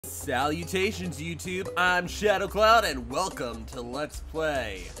Salutations YouTube, I'm ShadowCloud and welcome to Let's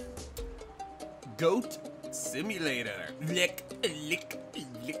Play Goat Simulator. Lick, lick,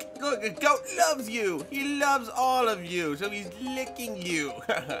 lick. Look, a goat loves you! He loves all of you, so he's licking you.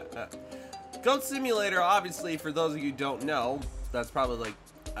 Goat Simulator, obviously, for those of you who don't know, that's probably like,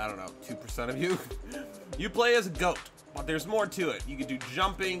 I don't know, 2% of you. You play as a goat, but there's more to it. You can do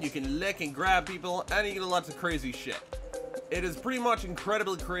jumping, you can lick and grab people, and you can do lots of crazy shit. It is pretty much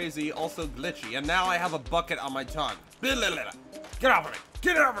incredibly crazy, also glitchy, and now I have a bucket on my tongue. Get off of me!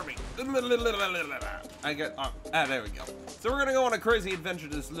 Get over me! I get, there we go. So we're gonna go on a crazy adventure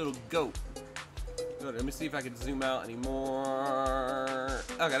to this little goat. Good, let me see if I can zoom out anymore.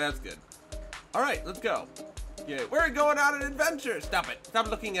 Okay, that's good. Alright, let's go. Yeah, we're going on an adventure! Stop it! Stop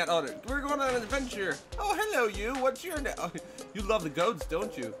looking at others. We're going on an adventure. Oh, hello you! What's your name? Oh, you love the goats,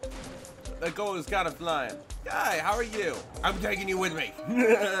 don't you? That goat is kind of flying. Hi, how are you? I'm taking you with me.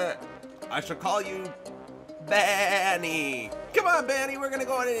 I shall call you Banny. Come on, Banny, we're gonna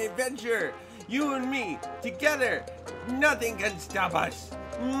go on an adventure. You and me, together. Nothing can stop us.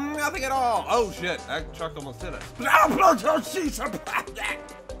 Nothing at all. Oh shit, that truck almost hit us.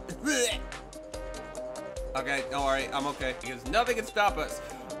 Okay, don't worry, I'm okay. Because nothing can stop us.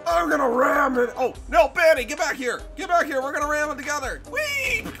 I'm gonna ram it. Oh, no, Banny, get back here. Get back here, we're gonna ram it together.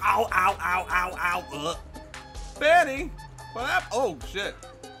 Whee! Ow, ow, ow, ow, ow. Banny, what happened? Oh, shit.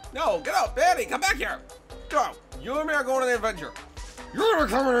 No, get out, Banny, come back here. Go. You and me are going on an adventure. You're gonna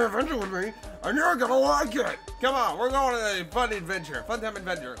come on an adventure with me, and you're gonna like it. Come on, we're going on a fun adventure. Fun time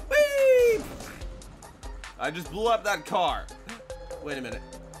adventure. Whee! I just blew up that car. Wait a minute.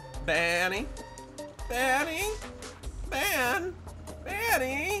 Banny? Banny?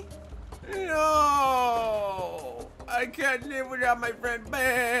 Banny? No! I can't live without my friend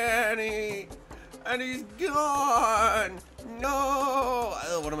Banny! And he's gone! No!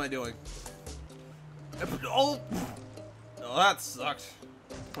 Oh, what am I doing? Oh! Oh, that sucked.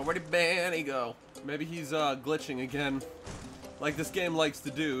 Where did Banny go? Maybe he's glitching again. Like this game likes to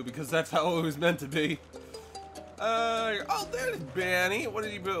do, because that's how it was meant to be. Oh, there's Banny. What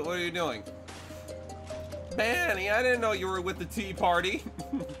are you doing? Banny, I didn't know you were with the tea party.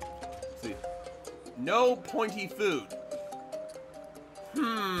 See. No pointy food.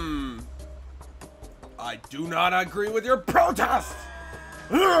 I do not agree with your protest!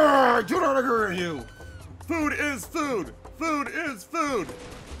 I do not agree with you! Food is food! Food is food!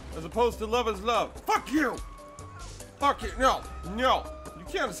 As opposed to love is love. Fuck you! Fuck you! No! No! You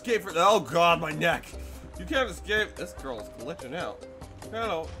can't escape from— oh god, my neck! You can't escape— this girl's glitching out.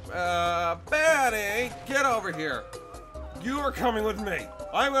 Hello. Banny! Get over here! You are coming with me!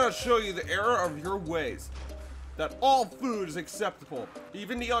 I'm gonna show you the error of your ways. That all food is acceptable.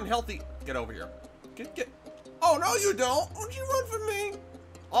 Even the unhealthy— get over here. Get. Oh, no, you don't. Don't you run from me.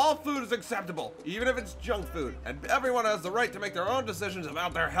 All food is acceptable, even if it's junk food. And everyone has the right to make their own decisions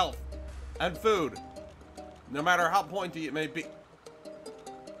about their health and food, no matter how pointy it may be.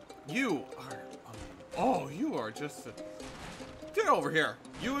 You are... oh, you are just... get over here.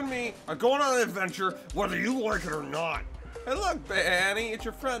 You and me are going on an adventure, whether you like it or not. Hey, look, Banny, it's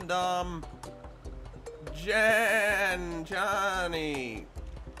your friend, Johnny.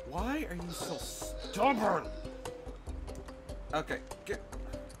 Why are you so stubborn? Okay, get...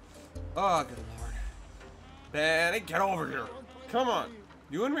 oh, good lord. Banny, get over here. Come on.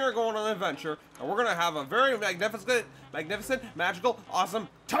 You and me are going on an adventure, and we're gonna have a very magnificent, magical, awesome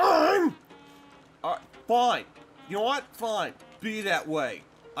time! Alright, fine. You know what? Fine. Be that way.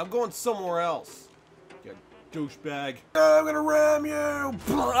 I'm going somewhere else. You douchebag. I'm gonna ram you!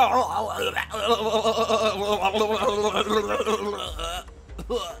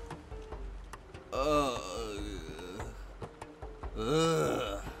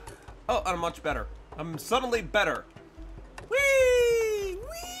 Oh, I'm much better. I'm suddenly better. Whee!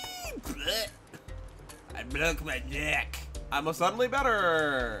 Whee! I broke my neck. I'm suddenly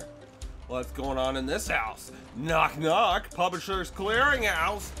better. What's going on in this house? Knock knock. Publisher's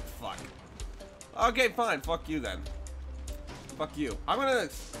clearinghouse. Fuck. Okay, fine. Fuck you then. Fuck you. I'm gonna...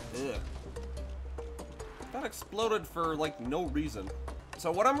 ugh. That exploded for like no reason.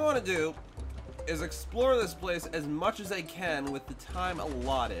 So what I'm going to do is explore this place as much as I can with the time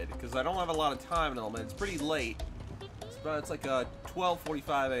allotted, because I don't have a lot of time at the moment. It's pretty late. It's like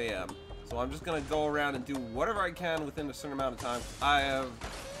 12:45 a.m. So I'm just gonna go around and do whatever I can within a certain amount of time.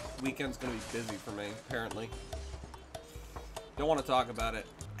 Weekend's gonna be busy for me, apparently. Don't want to talk about it.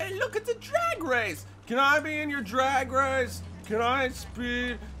 Hey, look, it's a drag race! Can I be in your drag race? Can I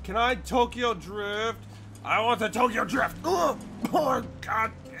speed? Can I Tokyo drift? I want the Tokyo drift! Ugh! Oh,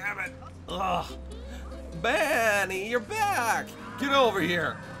 god damn it! Ugh! Banny, you're back! Get over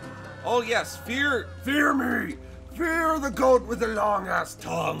here! Oh yes, fear me! Fear the goat with the long ass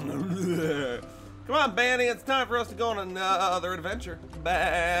tongue! Come on, Banny, it's time for us to go on another adventure.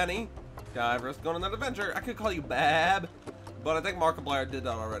 Banny, time for us to go on another adventure. I could call you Bab, but I think Markiplier did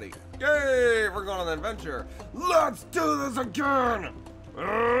that already. Yay, we're going on an adventure. Let's do this again!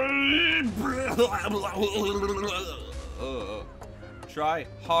 Try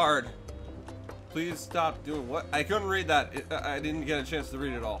hard. Please stop doing what? I couldn't read that. I didn't get a chance to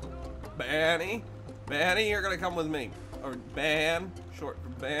read it all. Banny, you're gonna come with me. Or Ban, short for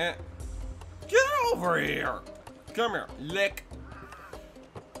Ban. Get over here. Come here, lick.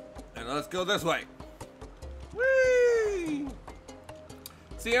 And let's go this way. Whee!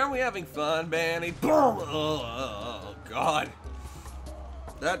 See, aren't we having fun, Banny? Boom! Oh, God.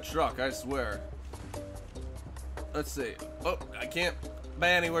 That truck, I swear. Let's see. Oh, I can't.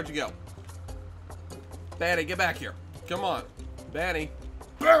 Banny, where'd you go? Banny, get back here. Come on. Banny.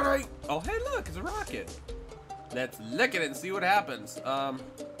 Banny! Oh, hey, look, it's a rocket. Let's lick it and see what happens. Oh,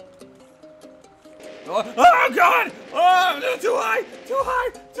 God! Oh, too high! Too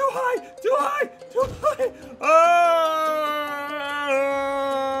high! Too high! Too high! Too high!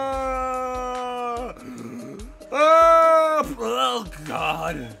 Oh,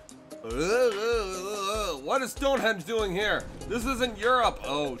 God. What is Stonehenge doing here? This isn't Europe.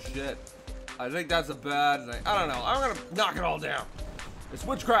 Oh, shit. I think that's a bad thing. I don't know. I'm gonna knock it all down. It's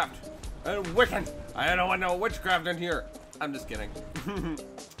witchcraft and Wiccan. I don't want no witchcraft in here. I'm just kidding.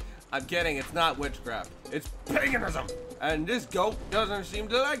 I'm kidding. It's not witchcraft. It's paganism. And this goat doesn't seem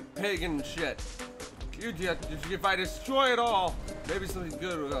to like pagan shit. If I destroy it all, maybe something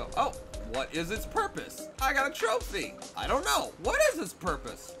good will go. Oh, what is its purpose? I got a trophy. I don't know. What is its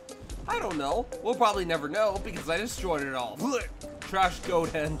purpose? I don't know. We'll probably never know because I destroyed it all. Trash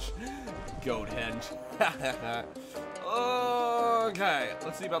Goathenge. Goathenge. Okay,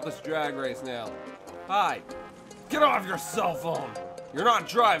 let's see about this drag race now. Hi. Get off your cell phone. You're not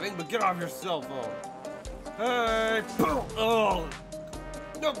driving, but get off your cell phone. Hey, boom. Oh,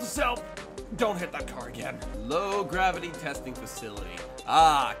 note to self. Don't hit that car again. Low gravity testing facility.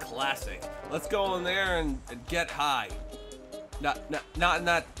 Ah, classic. Let's go in there and get high. Not in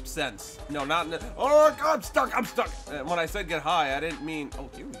that sense. No, not in the, oh, I'm stuck. And when I said get high, I didn't mean, oh,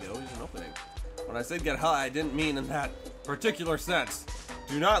 here we go, here's an opening. When I said get high, I didn't mean in that particular sense.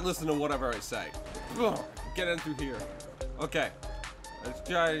 Do not listen to whatever I say. Ugh, get in through here. Okay, let's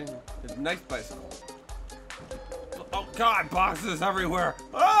try a nice bicycle. Oh, God, boxes everywhere.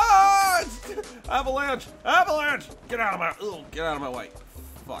 Ah, avalanche, avalanche. Get out of my way.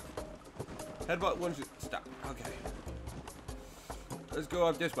 Fuck. Headbutt once you stop. Okay. Let's go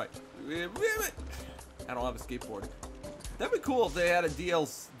up this way. I don't have a skateboard. That'd be cool if they had a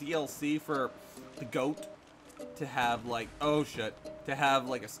DLC for the goat to have like, oh shit, to have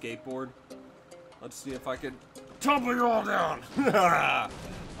like a skateboard. Let's see if I could tumble you all down.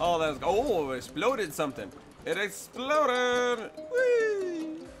 Oh, that's, oh, it exploded something. It exploded.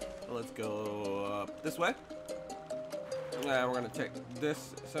 Whee! Let's go up this way. Yeah, we're gonna take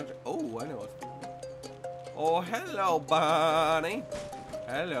this center. Oh, I know it. Oh, hello, Bonnie.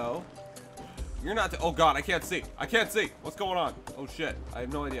 Hello. You're not. Oh God, I can't see. I can't see. What's going on? Oh shit, I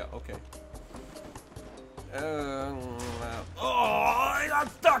have no idea. Okay. Oh, I got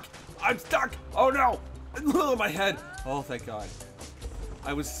stuck. I'm stuck. Oh no. My head. Oh, thank God.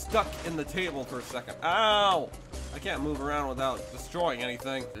 I was stuck in the table for a second. Ow. I can't move around without destroying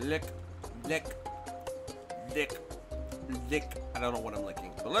anything. Lick, lick, lick, lick. I don't know what I'm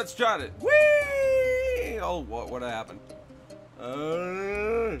licking, but let's try it. Whee! Oh, what happened?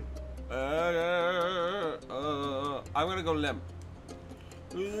 I'm gonna go limp.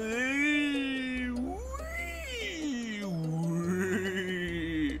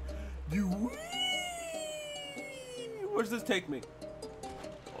 Where does this take me?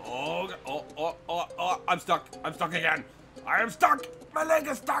 Oh, I'm stuck. I'm stuck again. I am stuck. My leg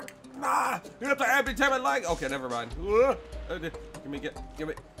is stuck. Nah, you have to amputate my leg. Okay, never mind. Give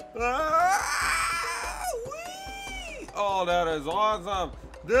me. Oh, that is awesome.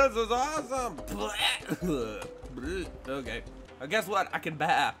 This is awesome. Okay. Guess what? I can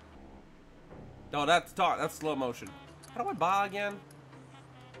bah. No, that's talk. That's slow motion. How do I bah again?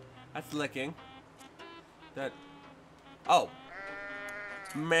 That's licking. That. Oh.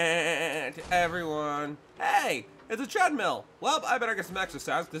 Man, to everyone. Hey, it's a treadmill. Well, I better get some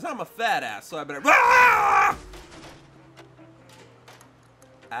exercise because I'm a fat ass, so I better. Ah!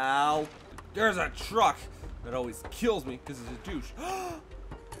 Ow. There's a truck that always kills me because it's a douche.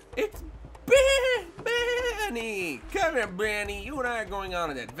 It's Benny! Come here, Benny. You and I are going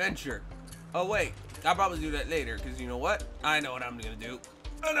on an adventure. Oh, wait. I'll probably do that later because you know what? I know what I'm going to do.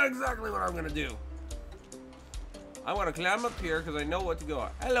 I know exactly what I'm gonna do. I want to climb up here because I know what to go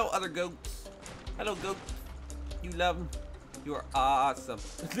on. Hello, other goats. Hello, goat. You love them. You are awesome.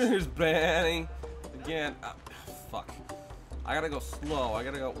 There's Benny. Again. Fuck. I gotta go slow. I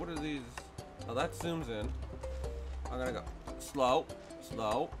gotta go. What are these? Oh, that zooms in. I'm gonna go slow.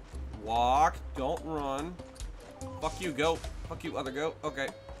 Slow. Walk. Don't run. Fuck you, goat. Fuck you, other goat. Okay.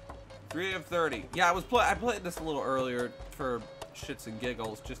 3 of 30. Yeah, I played this a little earlier for shits and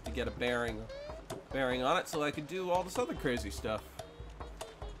giggles just to get a bearing on it so I could do all this other crazy stuff.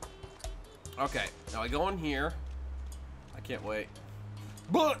 Okay, now I go in here. I can't wait.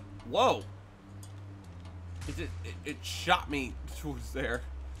 But whoa! It shot me towards there.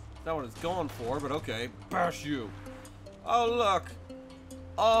 Not what it's going for, but okay. Bash you. Oh look.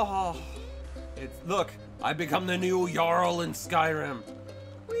 Oh, look. I become the new Jarl in Skyrim.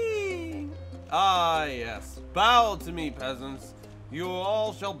 Whee! Ah yes. Bow to me, peasants. You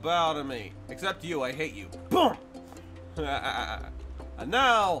all shall bow to me. Except you, I hate you. Boom! And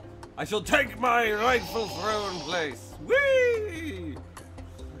now, I shall take my rightful throne place. Whee!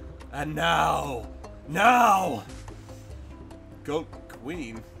 And now, Goat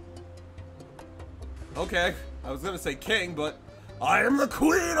Queen. Okay, I was gonna say king, but I am the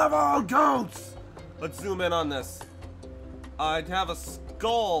queen of all goats! Let's zoom in on this. I'd have a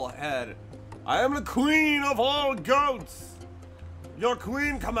skull head. I am the queen of all goats! Your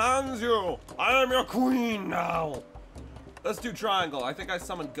queen commands you! I am your queen now! Let's do triangle. I think I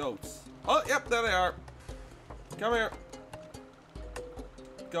summoned goats. Oh, yep, there they are. Come here.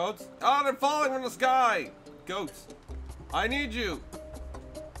 Goats. Oh, they're falling from the sky! Goats. I need you.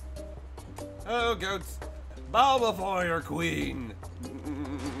 Hello, goats. Bow before your queen.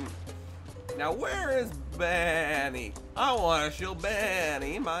 Now, where is Benny? I want to show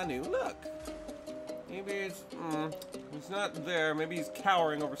Benny my new look. Maybe it's, he's not there. Maybe he's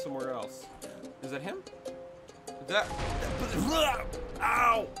cowering over somewhere else. Is that him? Is that?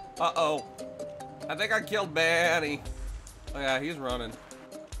 Ow! Uh-oh. I think I killed Benny. Oh yeah, he's running.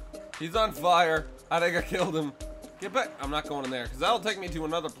 He's on fire. I think I killed him. Get back. I'm not going in there, because that'll take me to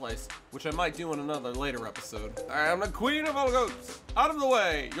another place, which I might do in another later episode. I am the queen of all goats. Out of the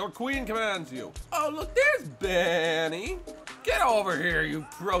way. Your queen commands you. Oh, look, there's Benny. Get over here, you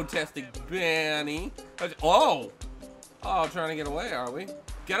protesting Benny. Oh! Oh, trying to get away, are we?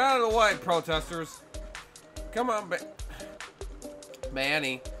 Get out of the way, protesters. Come on,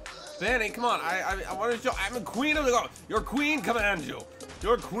 Benny. Benny, come on. I want to show. I'm the queen of the goats. Your queen commands you.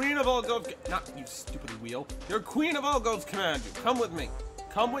 Your queen of all goats. Not you, stupid wheel. Your queen of all goats commands you. Come with me.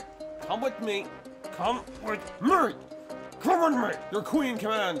 Come with me. Come with me. Come with me. Your queen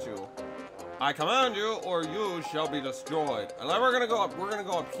commands you. I command you, or you shall be destroyed. And then we're gonna go up. We're gonna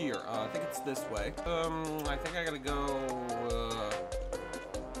go up here. I think it's this way. I think I gotta go.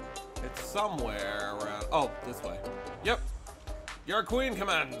 It's somewhere around. Oh, this way. Yep. Your queen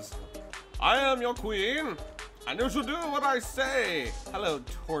commands. I am your queen, and you shall do what I say. Hello,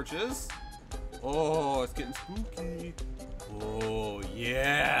 torches. Oh, it's getting spooky. Oh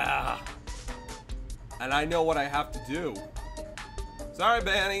yeah. And I know what I have to do. Sorry,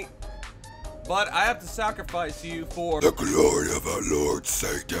 Benny. But I have to sacrifice you for the glory of our Lord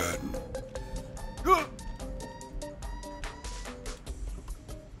Satan.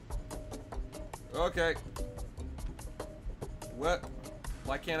 Okay. What?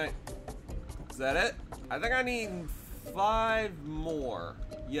 Why can't I? Is that it? I think I need 5 more.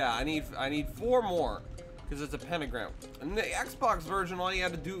 Yeah, I need 4 more because it's a pentagram. In the Xbox version, all you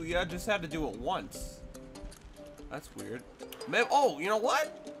had to do, you just had to do it once. That's weird. Maybe, oh, you know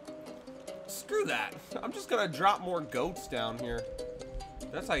what? Screw that. I'm just gonna drop more goats down here.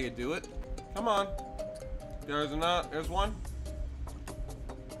 That's how you do it. Come on. There's one.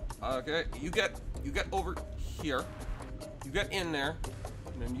 Okay, you get over here. You get in there,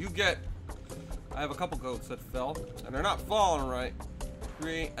 and then you get. I have a couple goats that fell, and they're not falling right.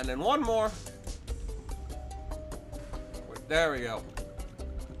 3, and then 1 more. Wait, there we go.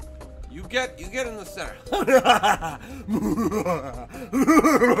 You get in the center.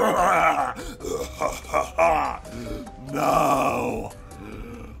 Now,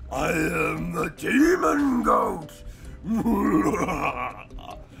 I am the demon goat.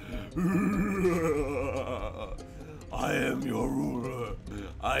 I am your ruler.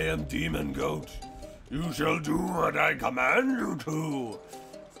 I am demon goat. You shall do what I command you to.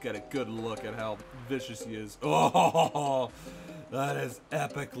 Let's get a good look at how vicious he is. Oh, that is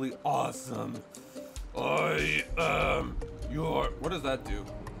epically awesome. I am your... What does that do?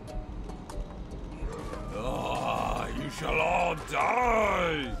 Oh, you shall all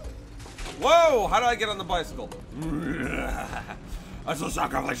die. Whoa, how do I get on the bicycle? I shall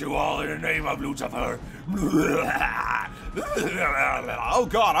sacrifice you all in the name of Lucifer. Oh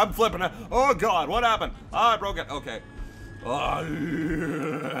God, I'm flipping it. Oh God, what happened? I broke it. Okay.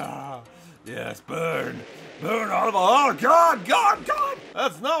 Oh, yes, burn. Burn all of them. Oh God, God, God.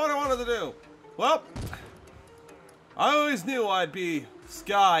 That's not what I wanted to do. Well, I always knew I'd be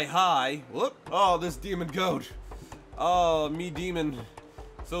sky high. Whoop. Oh, this demon goat. Oh, me demon.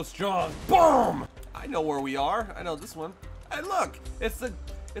 So strong. Boom! I know where we are. I know this one. And look, it's the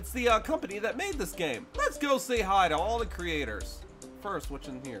company that made this game. Let's go say hi to all the creators. First, what's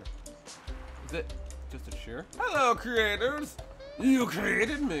in here? Is it just a cheer? Hello, creators. You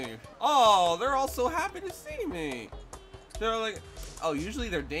created me. Oh, they're all so happy to see me. They're like, oh, usually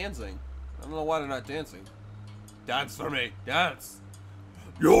they're dancing. I don't know why they're not dancing. Dance for me. Dance.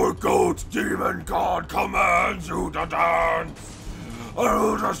 Your goat demon god commands you to dance. I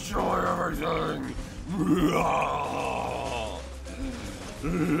will destroy everything.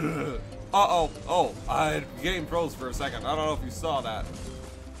 Uh-oh. Oh, I game froze for a second. I don't know if you saw that.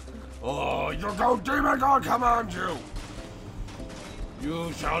 Oh, your goat demon god commands you.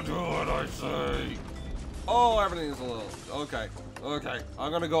 You shall do what I say. Oh, everything's a little... Okay. Okay.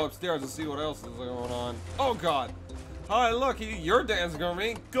 I'm gonna go upstairs and see what else is going on. Oh, God. Hi, look. You're dancing on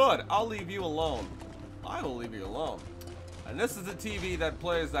me. Good. I'll leave you alone. I will leave you alone. And this is the TV that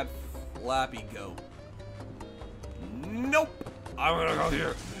plays that flappy goat. Nope. I'm gonna go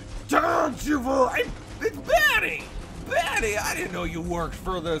here. Don't you fool! It's Betty! Betty, I didn't know you worked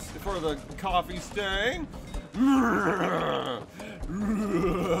for the coffee stain. I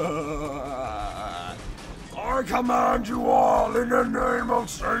command you all in the name of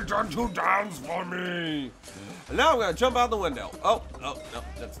Satan to dance for me. And now I'm gonna jump out the window. Oh, no,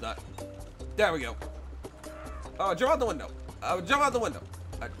 that's not. There we go. Oh, jump out the window. Jump out the window.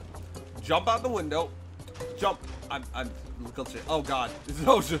 Jump out the window. Jump. I'm oh God. This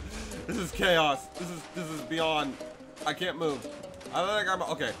is chaos. This is beyond. I can't move. I don't think I'm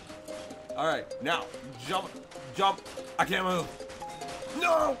okay. All right, now jump. I can't move.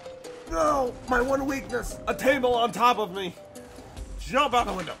 No, my one weakness. A table on top of me. Jump out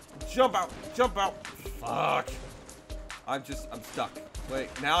the window. Jump out. Fuck. I'm stuck. Wait,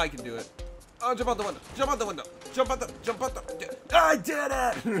 now I can do it. Oh, jump out the window. I did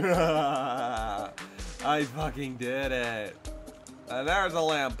it! I fucking did it. There's a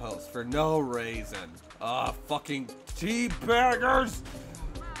lamppost for no reason. Fucking teabaggers!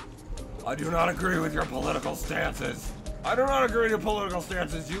 I do not agree with your political stances.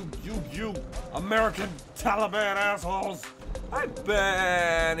 You American Taliban assholes. Hi,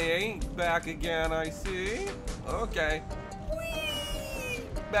 Benny. Back again, I see. Okay. Whee!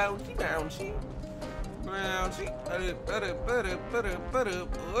 Bouncy.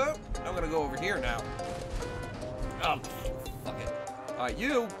 I'm gonna go over here now. Oh, fuck it. Alright,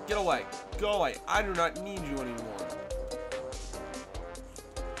 you, get away. Go away. I do not need you anymore.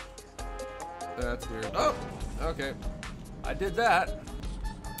 That's weird. Oh, okay. I did that.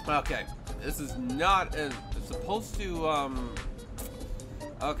 Okay. This is not as it's supposed to,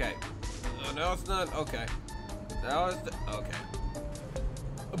 okay. No, it's not. Okay. Now it's okay.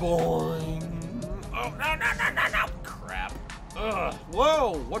 Boing. Oh, no. Crap. Ugh.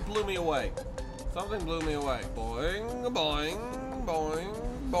 Whoa, what blew me away? Something blew me away. Boing, boing,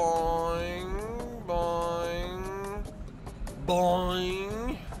 boing, boing,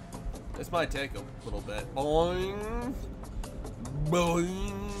 boing. This might take a little bit. Boing,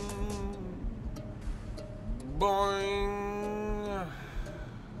 boing, boing.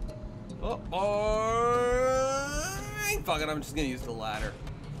 Oh, boing. Fuck it, I'm just gonna use the ladder.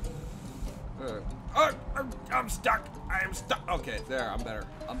 I'm stuck. I am stuck. Okay, there. I'm better.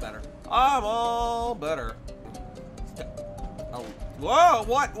 I'm all better. Oh, whoa!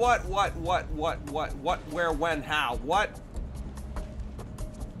 What? Where? When? How? What?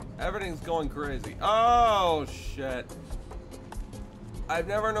 Everything's going crazy. Oh shit! I've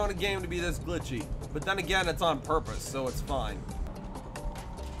never known a game to be this glitchy. But then again, it's on purpose, so it's fine.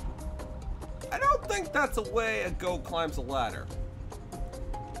 I don't think that's a way a goat climbs a ladder.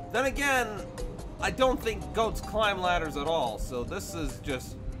 Then again, I don't think goats climb ladders at all, so this is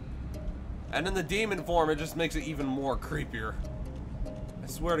just... And in the demon form, it just makes it even more creepier. I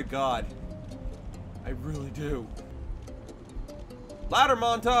swear to God. I really do. Ladder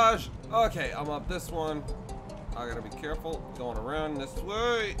montage! Okay, I'm up this one. I gotta be careful. Going around this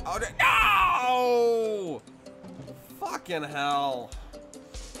way. Oh, no! Fucking hell.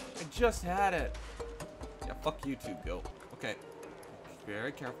 I just had it. Yeah, fuck you too, goat. Okay.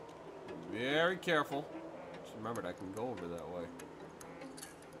 Very careful. Very careful. Just remembered I can go over that way.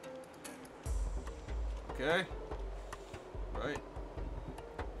 Okay. Right.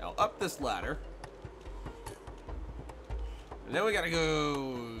 up this ladder. And then we gotta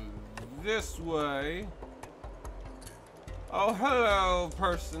go this way. Oh, hello,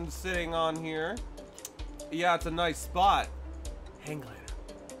 person sitting on here. Yeah, it's a nice spot. Hang glider.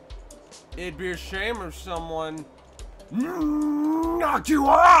 It'd be a shame if someone knocked you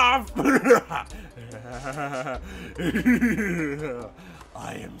off.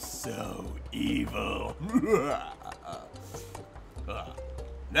 I am so evil.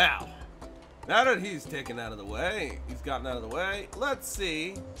 Now that he's taken out of the way, he's gotten out of the way, let's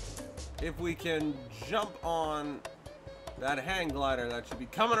see if we can jump on that hang glider that should be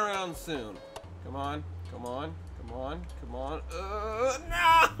coming around soon. Come on, come on, come on, come on.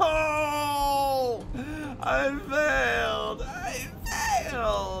 No! I failed! I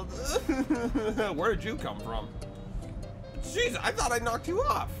failed! Where'd you come from? Jeez, I thought I knocked you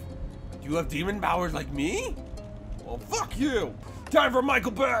off. Do you have demon powers like me? Well, fuck you! Time for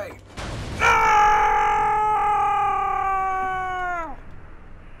Michael Bay! Ah!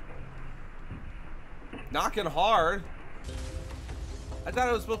 Knocking hard. I thought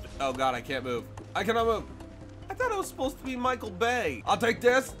it was supposed to. Oh god, I can't move. I cannot move. I thought it was supposed to be Michael Bay. I'll take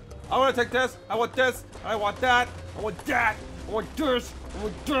this. I want to take this. I want this. I want that. I want that. I want this. I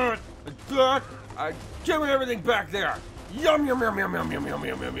want that. And that. Give me everything back there. Yum yum yum yum yum yum yum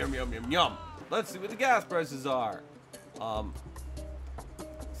yum yum yum yum yum yum. Let's see what the gas prices are.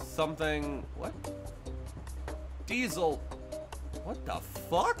 Something. What? Diesel. What the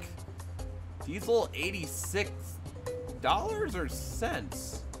fuck? Diesel $86 or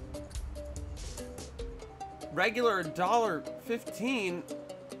cents? Regular $1.15.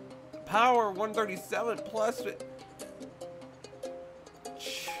 Power 137 plus.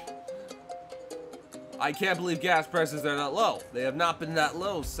 I can't believe gas prices are that low. They have not been that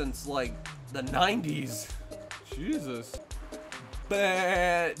low since like the 90s. Jesus.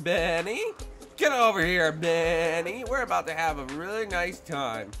 Benny? Get over here, Benny. We're about to have a really nice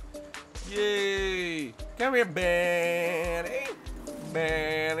time. Yay. Come here, Benny.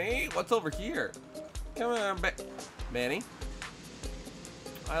 Benny. What's over here? Come on, Benny.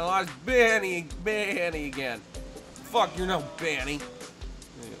 I lost Benny again. Fuck, you're no Benny.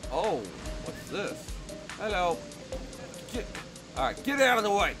 Oh, what's this? Hello. Alright, get out of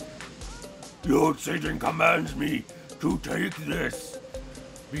the way. Lord Satan commands me to take this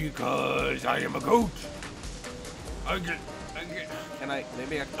because I am a goat. Can I,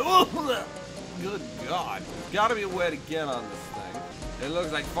 maybe I, oh, good God. There's gotta be a way to get on this thing. It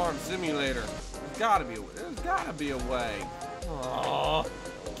looks like Farm Simulator. There's gotta be a way. Aww.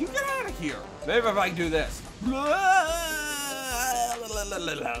 You get out of here. Maybe if I can do this.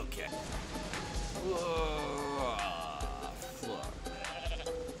 Okay.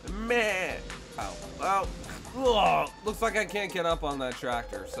 Man. Oh. Looks like I can't get up on that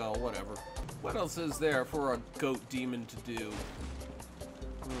tractor, so whatever. What else is there for a goat demon to do?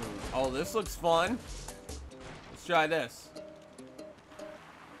 Oh, this looks fun. Let's try this.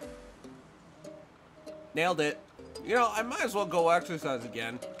 Nailed it. You know, I might as well go exercise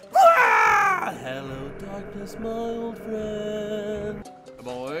again. Ah! Hello, darkness, my old friend.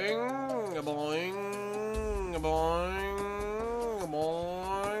 Boing, boing, boing,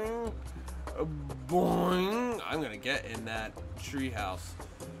 boing, boing. I'm gonna get in that treehouse.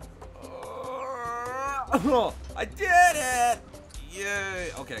 Oh, I did it!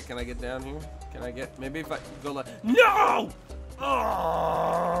 Yay! Okay, can I get down here? Can I get? Maybe if I go like. No!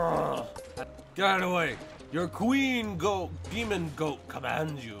 Oh! Get out of the way. Your queen goat, demon goat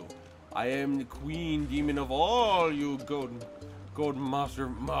commands you. I am the queen demon of all you goat monster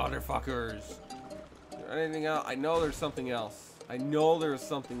motherfuckers. Is there anything else? I know there's something else. I know there's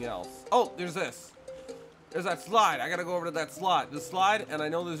something else. Oh, there's this. There's that slide. I gotta go over to that slide. The slide, and I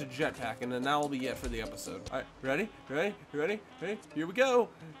know there's a jetpack, and then that will be it for the episode. All right, ready? Ready? Ready? Ready? Here we go.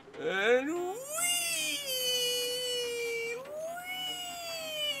 And whee!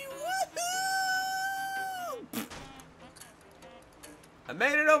 I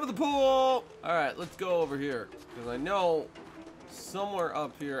made it over the pool! Alright, let's go over here. Because I know somewhere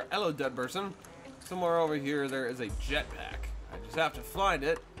up here... Hello, dead person. Somewhere over here there is a jetpack. I just have to find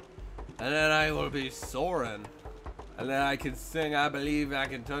it. And then I will be soaring. And then I can sing, I believe I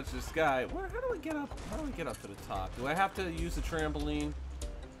can touch the sky. How do I get up? How do I get up to the top? Do I have to use the trampoline?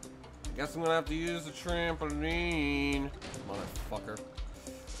 I guess I'm gonna have to use the trampoline. Motherfucker.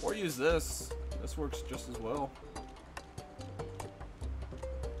 Or use this. This works just as well.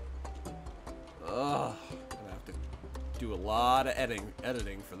 Ugh, I'm gonna have to do a lot of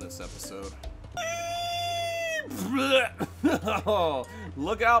editing for this episode. Oh,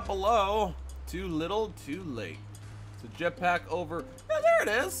 look out below. Too little, too late. It's a jetpack over. Now there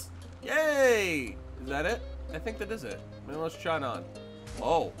There it is. Yay! Is that it? I think that is it. Maybe let's try it on.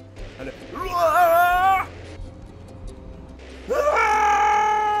 Oh. I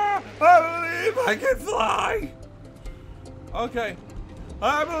believe I can fly! Okay.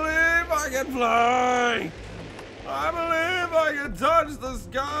 I believe I can fly! I believe I can touch the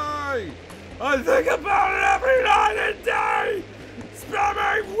sky! I think about it every night and day! Spread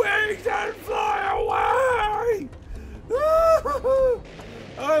my wings and fly away!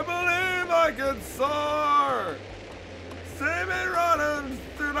 I believe I can soar! See me running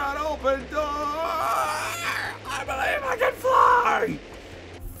through that open door! I believe I can fly!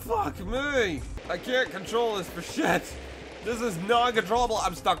 Fuck me! I can't control this for shit! This is non-controllable.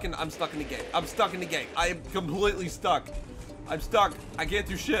 I'm stuck in the gate. I'm stuck in the gate. I am completely stuck. I'm stuck. I can't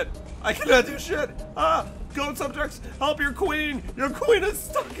do shit. I cannot do shit. Goat subjects, help your queen. Your queen is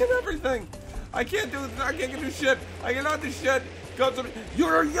stuck in everything. I can't do shit. I cannot do shit. Goat subjects,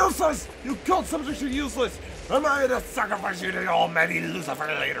 you're useless. You goat subjects are useless. I'm going to sacrifice you to Almighty Lucifer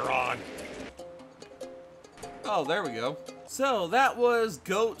later on. Oh, there we go. So that was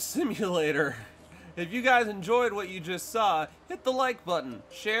Goat Simulator. If you guys enjoyed what you just saw, hit the like button,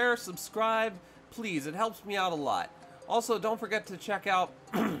 share, subscribe, please, it helps me out a lot. Also, don't forget to check out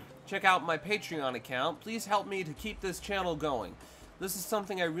my Patreon account. Please help me to keep this channel going. This is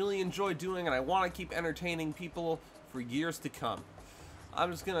something I really enjoy doing, and I want to keep entertaining people for years to come.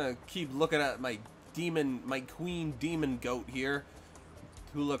 I'm just gonna keep looking at my queen demon goat here,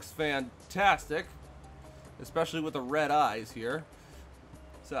 who looks fantastic, especially with the red eyes here.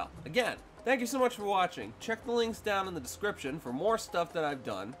 So, again, thank you so much for watching. Check the links down in the description for more stuff that I've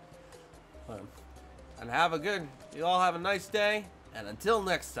done. And you all have a nice day. And until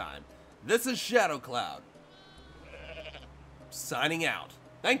next time, this is ShadowCloud, signing out.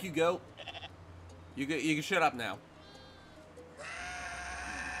 Thank you, Goat. You can shut up now.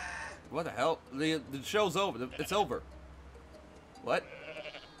 What the hell? The show's over. It's over. What?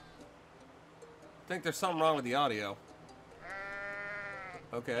 I think there's something wrong with the audio.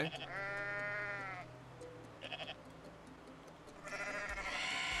 Okay.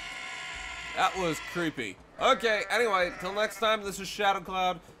 That was creepy. Okay, anyway, till next time, this is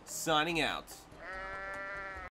ShadowCloud, signing out.